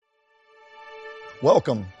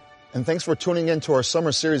Welcome, and thanks for tuning in to our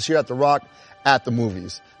summer series here at The Rock at the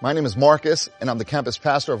Movies. My name is Marcus, and I'm the campus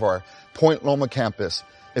pastor of our Point Loma campus.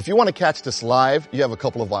 If you want to catch this live, you have a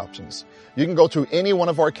couple of options. You can go to any one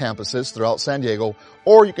of our campuses throughout San Diego,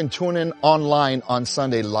 or you can tune in online on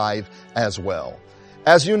Sunday live as well.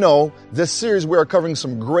 As you know, this series we are covering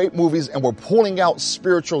some great movies, and we're pulling out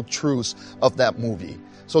spiritual truths of that movie.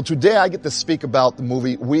 So today I get to speak about the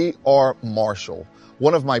movie We Are Marshall,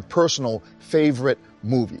 one of my personal favorite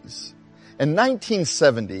movies. In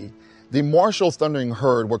 1970, the Marshall Thundering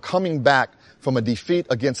Herd were coming back from a defeat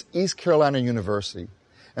against East Carolina University.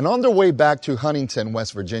 And on their way back to Huntington,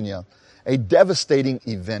 West Virginia, a devastating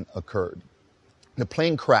event occurred. The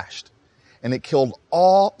plane crashed, and it killed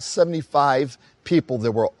all 75 people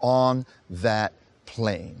that were on that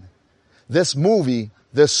plane. This movie,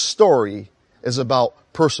 this story, is about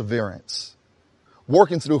perseverance,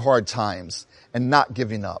 working through hard times, and not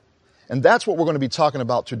giving up. And that's what we're going to be talking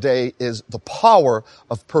about today, is the power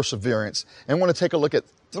of perseverance. And I want to take a look at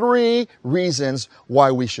 3 reasons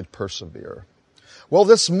why we should persevere. Well,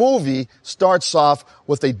 this movie starts off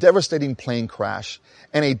with a devastating plane crash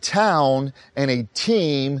and a town and a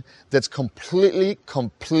team that's completely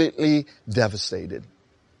devastated.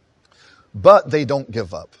 But they don't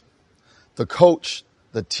give up. The coach,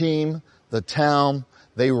 the team, the town,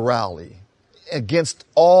 they rally. Against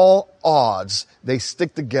all odds, they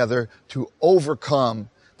stick together to overcome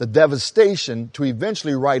the devastation to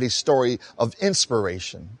eventually write a story of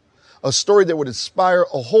inspiration, a story that would inspire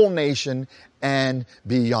a whole nation and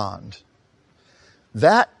beyond.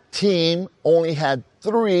 That team only had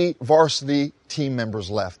 3 varsity team members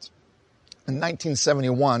left. In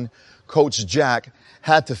 1971, Coach Jack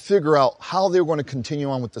had to figure out how they were going to continue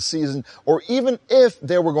on with the season, or even if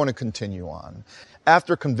they were going to continue on.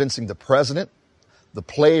 After convincing the president, the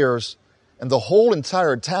players, and the whole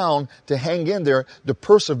entire town to hang in there, to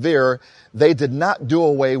persevere, they did not do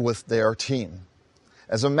away with their team.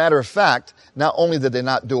 As a matter of fact, not only did they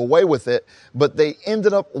not do away with it, but they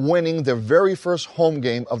ended up winning their very first home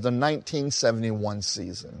game of the 1971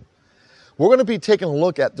 season. We're going to be taking a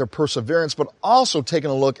look at their perseverance, but also taking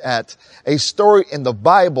a look at a story in the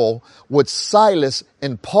Bible with Silas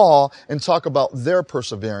and Paul, and talk about their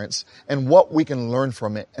perseverance and what we can learn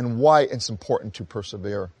from it and why it's important to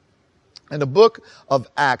persevere. In the book of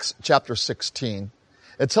Acts, chapter 16,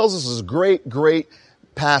 it tells us this great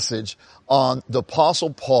passage on the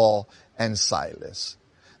Apostle Paul and Silas.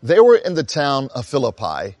 They were in the town of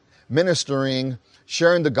Philippi, ministering,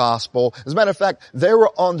 sharing the gospel. As a matter of fact, they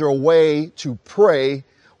were on their way to pray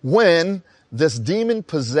when this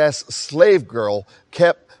demon-possessed slave girl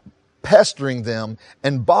kept pestering them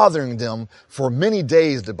and bothering them for many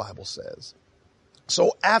days, the Bible says.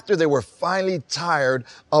 So after they were finally tired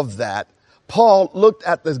of that, Paul looked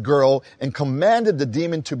at this girl and commanded the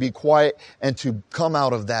demon to be quiet and to come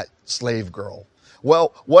out of that slave girl.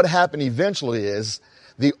 Well, what happened eventually is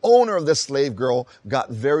the owner of the slave girl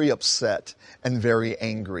got very upset and very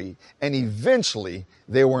angry, and eventually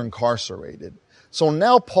they were incarcerated. So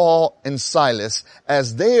now Paul and Silas,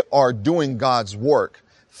 as they are doing God's work,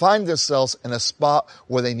 find themselves in a spot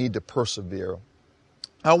where they need to persevere.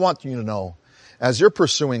 I want you to know, as you're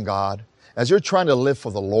pursuing God, as you're trying to live for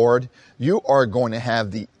the Lord, you are going to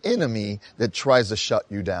have the enemy that tries to shut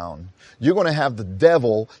you down. You're going to have the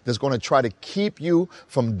devil that's going to try to keep you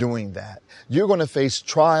from doing that. You're going to face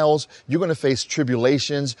trials. You're going to face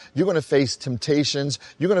tribulations. You're going to face temptations.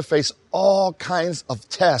 You're going to face all kinds of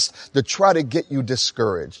tests that try to get you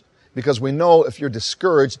discouraged. Because we know if you're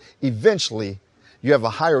discouraged, eventually you have a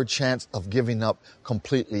higher chance of giving up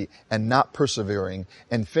completely and not persevering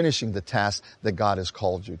and finishing the task that God has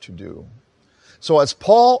called you to do. So as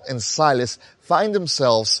Paul and Silas find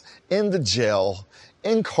themselves in the jail,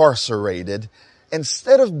 incarcerated,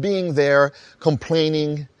 instead of being there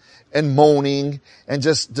complaining and moaning and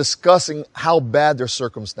just discussing how bad their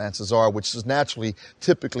circumstances are, which is naturally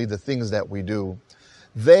typically the things that we do,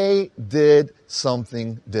 they did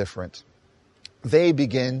something different. They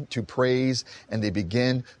began to praise and they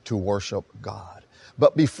began to worship God.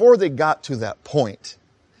 But before they got to that point,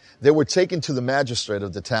 they were taken to the magistrate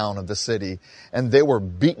of the town, of the city, and they were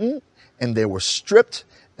beaten and they were stripped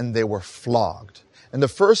and they were flogged. And the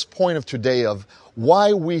first point of today of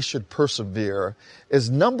why we should persevere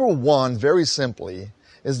is, number 1, very simply,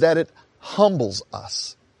 is that it humbles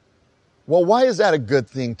us. Well, why is that a good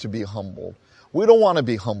thing, to be humbled? We don't want to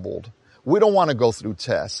be humbled. We don't want to go through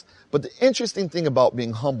tests. But the interesting thing about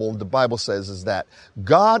being humbled, the Bible says, is that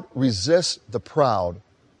God resists the proud,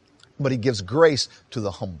 but he gives grace to the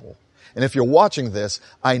humble. And if you're watching this,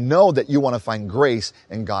 I know that you want to find grace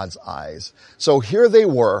in God's eyes. So here they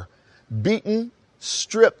were, beaten,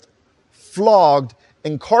 stripped, flogged,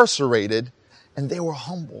 incarcerated, and they were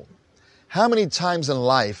humbled. How many times in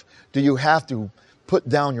life do you have to put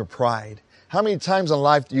down your pride? How many times in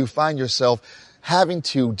life do you find yourself having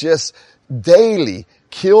to just daily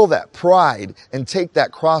kill that pride and take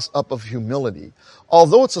that cross up of humility?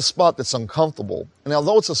 Although it's a spot that's uncomfortable, and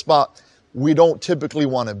although it's a spot we don't typically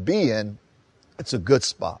want to be in, it's a good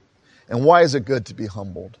spot. And why is it good to be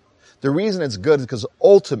humbled? The reason it's good is because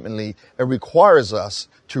ultimately it requires us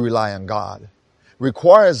to rely on God. It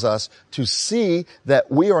requires us to see that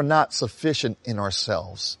we are not sufficient in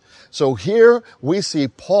ourselves. So here we see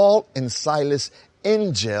Paul and Silas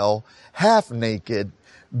in jail, half naked,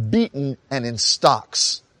 beaten, and in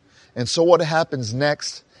stocks. And so what happens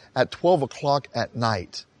next? At 12 o'clock at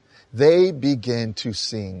night, they begin to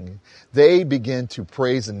sing. They begin to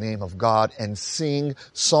praise the name of God and sing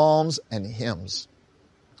psalms and hymns.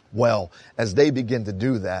 Well, as they begin to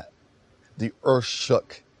do that, the earth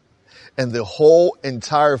shook. And the whole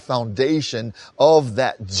entire foundation of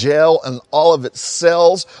that jail and all of its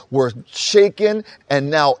cells were shaken. And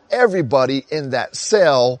now everybody in that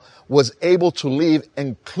cell was able to leave,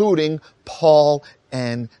 including Paul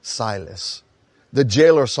and Silas. The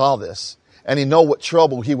jailer saw this, and he knew what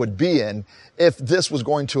trouble he would be in if this was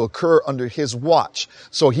going to occur under his watch.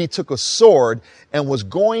 So he took a sword and was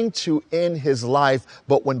going to end his life.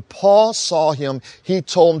 But when Paul saw him, he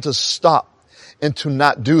told him to stop and to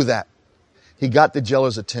not do that. He got the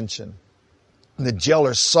jailer's attention. The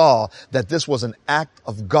jailer saw that this was an act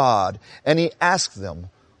of God, and he asked them,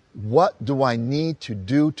 "What do I need to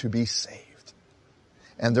do to be saved?"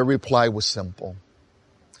 And their reply was simple: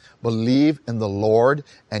 "Believe in the Lord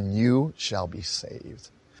and you shall be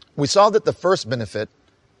saved." We saw that the first benefit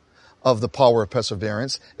of the power of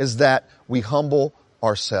perseverance is that we humble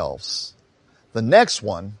ourselves. The next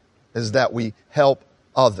one is that we help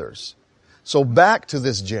others. So back to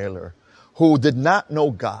this jailer who did not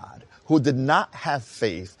know God, who did not have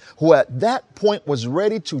faith, who at that point was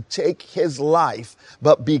ready to take his life.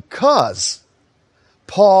 But because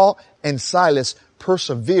Paul and Silas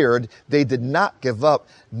persevered, they did not give up.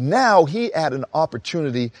 Now he had an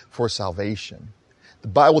opportunity for salvation. The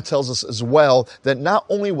Bible tells us as well that not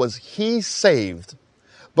only was he saved,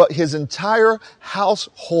 but his entire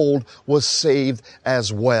household was saved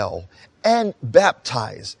as well and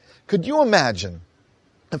baptized. Could you imagine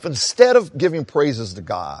if instead of giving praises to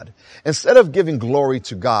God, instead of giving glory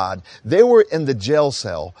to God, they were in the jail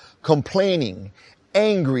cell complaining,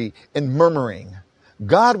 angry, and murmuring?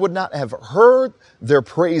 God would not have heard their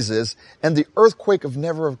praises, and the earthquake would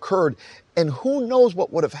never have occurred. And who knows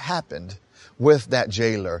what would have happened with that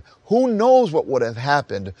jailer? Who knows what would have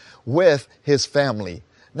happened with his family?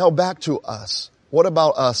 Now back to us. What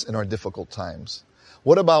about us in our difficult times?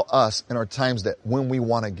 What about us in our times that when we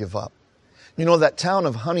want to give up? You know, that town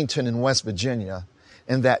of Huntington in West Virginia,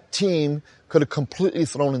 and that team could have completely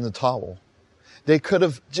thrown in the towel. They could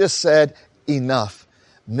have just said, enough.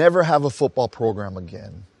 Never have a football program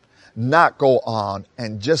again. Not go on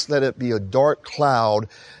and just let it be a dark cloud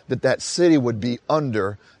that city would be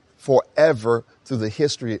under forever through the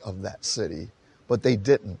history of that city. But they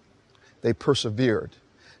didn't. They persevered.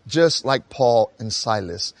 Just like Paul and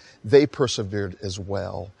Silas, they persevered as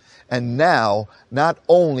well. And now, not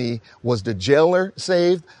only was the jailer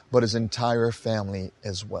saved, but his entire family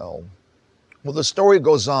as well. Well, the story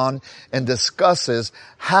goes on and discusses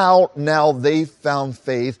how now they found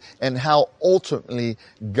faith and how ultimately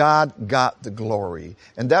God got the glory.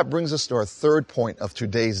 And that brings us to our third point of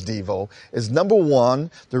today's Devo is number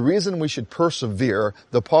one, the reason we should persevere,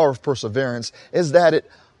 the power of perseverance, is that it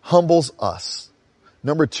humbles us.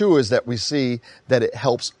 Number two is that we see that it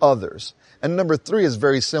helps others. And number three is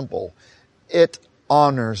very simple. It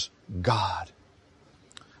honors God.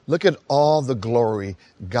 Look at all the glory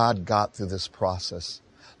God got through this process.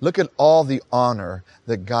 Look at all the honor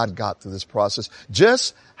that God got through this process.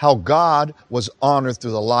 Just how God was honored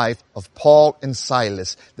through the life of Paul and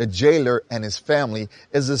Silas, the jailer and his family,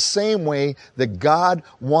 is the same way that God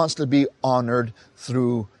wants to be honored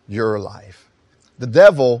through your life. The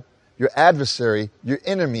devil, your adversary, your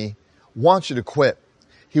enemy, wants you to quit.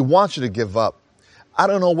 He wants you to give up. I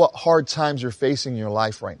don't know what hard times you're facing in your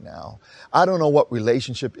life right now. I don't know what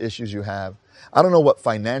relationship issues you have. I don't know what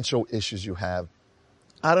financial issues you have.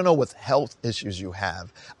 I don't know what health issues you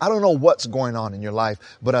have. I don't know what's going on in your life,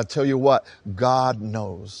 but I tell you what, God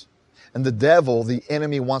knows. And the devil, the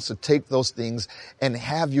enemy, wants to take those things and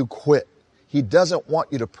have you quit. He doesn't want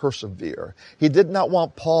you to persevere. He did not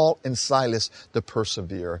want Paul and Silas to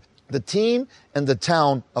persevere. The team and the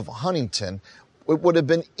town of Huntington, it would have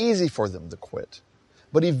been easy for them to quit.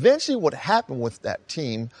 But eventually what happened with that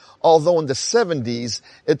team, although in the 70s,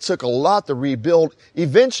 it took a lot to rebuild,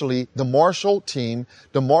 eventually the Marshall team,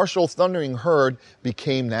 the Marshall Thundering Herd,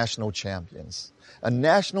 became national champions. A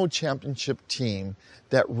national championship team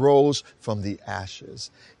that rose from the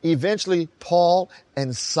ashes. Eventually, Paul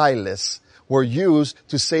and Silas were used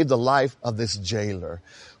to save the life of this jailer.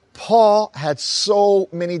 Paul had so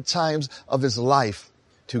many times of his life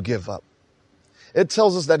to give up. It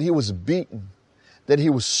tells us that he was beaten, that he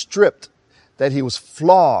was stripped, that he was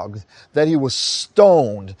flogged, that he was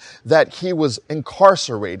stoned, that he was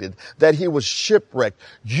incarcerated, that he was shipwrecked.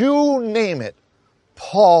 You name it,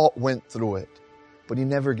 Paul went through it, but he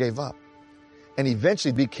never gave up. And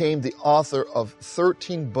eventually became the author of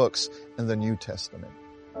 13 books in the New Testament.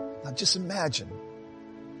 Now just imagine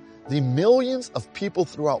the millions of people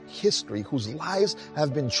throughout history whose lives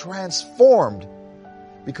have been transformed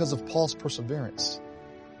because of Paul's perseverance.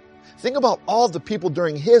 Think about all the people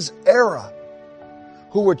during his era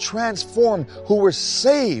who were transformed, who were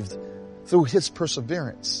saved through his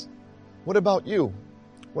perseverance. What about you?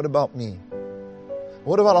 What about me?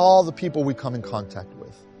 What about all the people we come in contact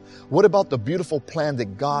with? What about the beautiful plan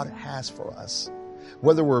that God has for us?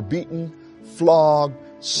 Whether we're beaten, flogged,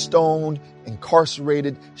 stoned,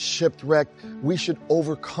 incarcerated, shipwrecked, we should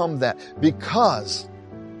overcome that because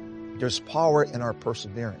there's power in our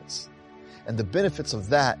perseverance. And the benefits of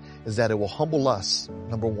that is that it will humble us,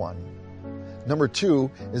 number one. Number two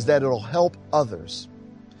is that it'll help others.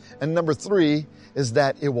 And number three is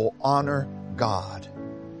that it will honor God.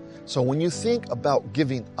 So when you think about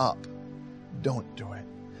giving up, don't do it.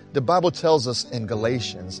 The Bible tells us in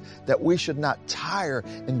Galatians that we should not tire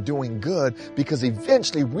in doing good because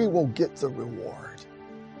eventually we will get the reward.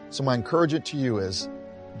 So my encouragement to you is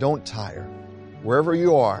don't tire. Wherever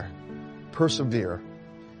you are, persevere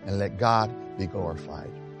and let God be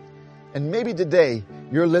glorified. And maybe today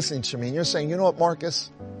you're listening to me and you're saying, you know what,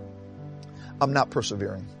 Marcus? I'm not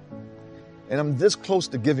persevering. And I'm this close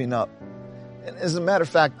to giving up. And as a matter of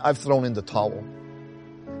fact, I've thrown in the towel.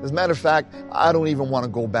 As a matter of fact, I don't even want to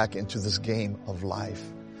go back into this game of life.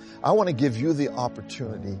 I want to give you the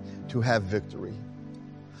opportunity to have victory.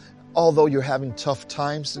 Although you're having tough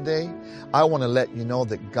times today, I want to let you know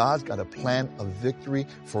that God's got a plan of victory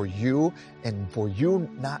for you and for you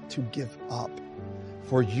not to give up,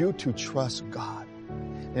 for you to trust God.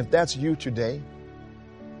 And if that's you today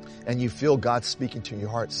and you feel God speaking to your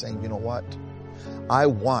heart saying, you know what? I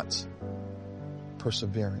want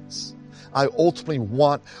perseverance. I ultimately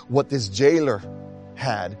want what this jailer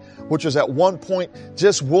had, which was at one point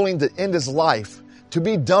just willing to end his life, to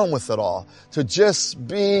be done with it all, to just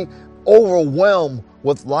be overwhelmed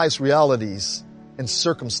with life's realities and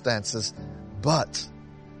circumstances, but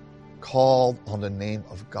called on the name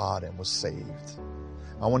of God and was saved.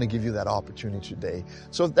 I want to give you that opportunity today.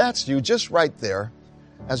 So if that's you, just right there,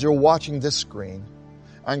 as you're watching this screen,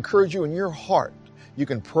 I encourage you in your heart. You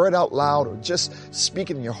can pray it out loud or just speak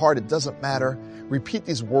it in your heart. It doesn't matter. Repeat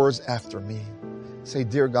these words after me. Say,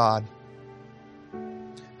 dear God,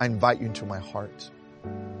 I invite you into my heart.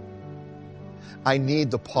 I need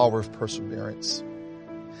the power of perseverance.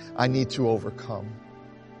 I need to overcome.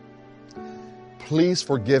 Please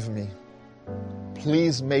forgive me.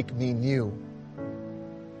 Please make me new.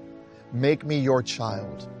 Make me your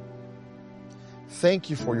child. Thank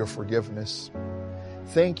you for your forgiveness.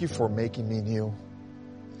 Thank you for making me new.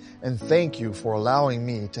 And thank you for allowing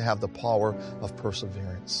me to have the power of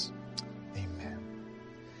perseverance. Amen.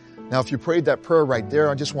 Now, if you prayed that prayer right there,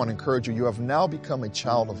 I just want to encourage you. You have now become a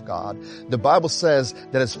child of God. The Bible says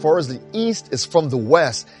that as far as the east is from the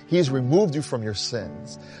west, He's removed you from your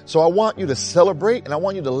sins. So I want you to celebrate and I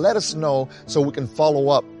want you to let us know so we can follow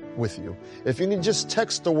up with you. If you can just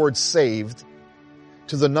text the word saved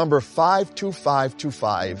to the number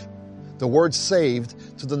 52525, the word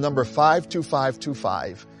saved to the number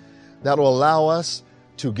 52525. That'll allow us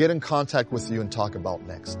to get in contact with you and talk about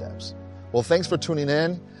next steps. Well, thanks for tuning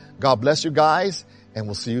in. God bless you guys, and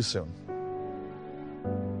we'll see you soon.